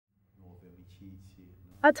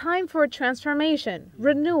A time for transformation,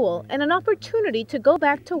 renewal, and an opportunity to go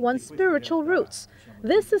back to one's spiritual roots.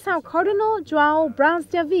 This is how Cardinal Braz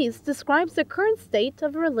de Aviz describes the current state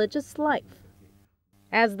of religious life.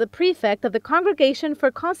 As the prefect of the Congregation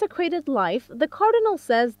for Consecrated Life, the Cardinal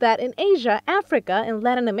says that in Asia, Africa, and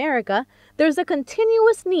Latin America, there's a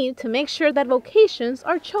continuous need to make sure that vocations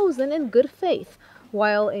are chosen in good faith,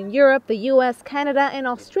 while in Europe, the US, Canada, and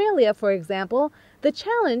Australia, for example, the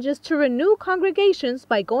challenge is to renew congregations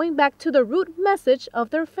by going back to the root message of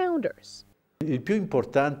their founders.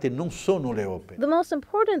 The most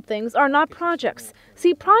important things are not projects.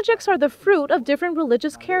 See, projects are the fruit of different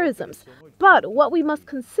religious charisms. But what we must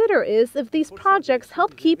consider is if these projects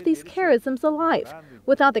help keep these charisms alive.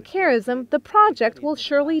 Without the charism, the project will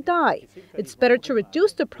surely die. It's better to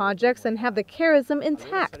reduce the projects and have the charism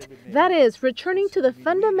intact. That is, returning to the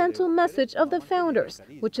fundamental message of the founders,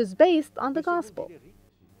 which is based on the gospel.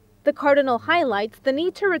 The Cardinal highlights the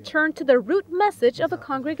need to return to the root message of a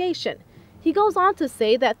congregation. He goes on to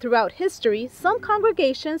say that throughout history, some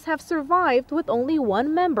congregations have survived with only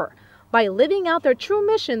one member. By living out their true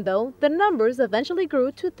mission, though, the numbers eventually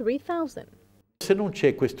grew to 3,000.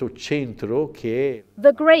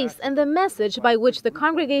 The grace and the message by which the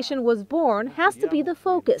congregation was born has to be the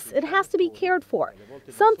focus. It has to be cared for.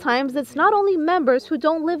 Sometimes it's not only members who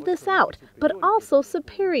don't live this out, but also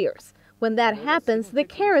superiors. When that happens, the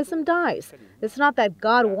charism dies. It's not that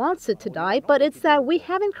God wants it to die, but it's that we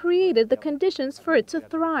haven't created the conditions for it to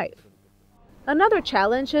thrive. Another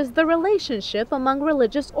challenge is the relationship among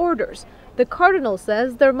religious orders. The Cardinal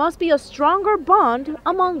says there must be a stronger bond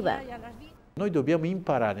among them.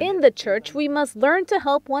 In the Church, we must learn to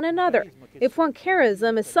help one another. If one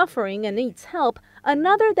charism is suffering and needs help,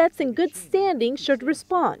 another that's in good standing should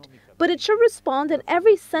respond. But it should respond in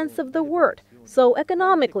every sense of the word, so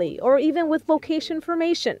economically or even with vocation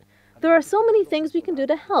formation. There are so many things we can do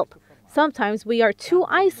to help. Sometimes we are too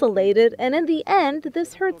isolated, and in the end,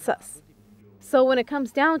 this hurts us. So when it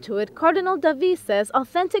comes down to it, Cardinal de Aviz says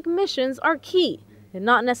authentic missions are key, and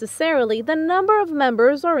not necessarily the number of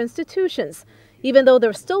members or institutions. Even though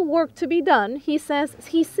there's still work to be done, he says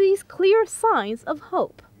he sees clear signs of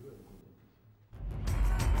hope.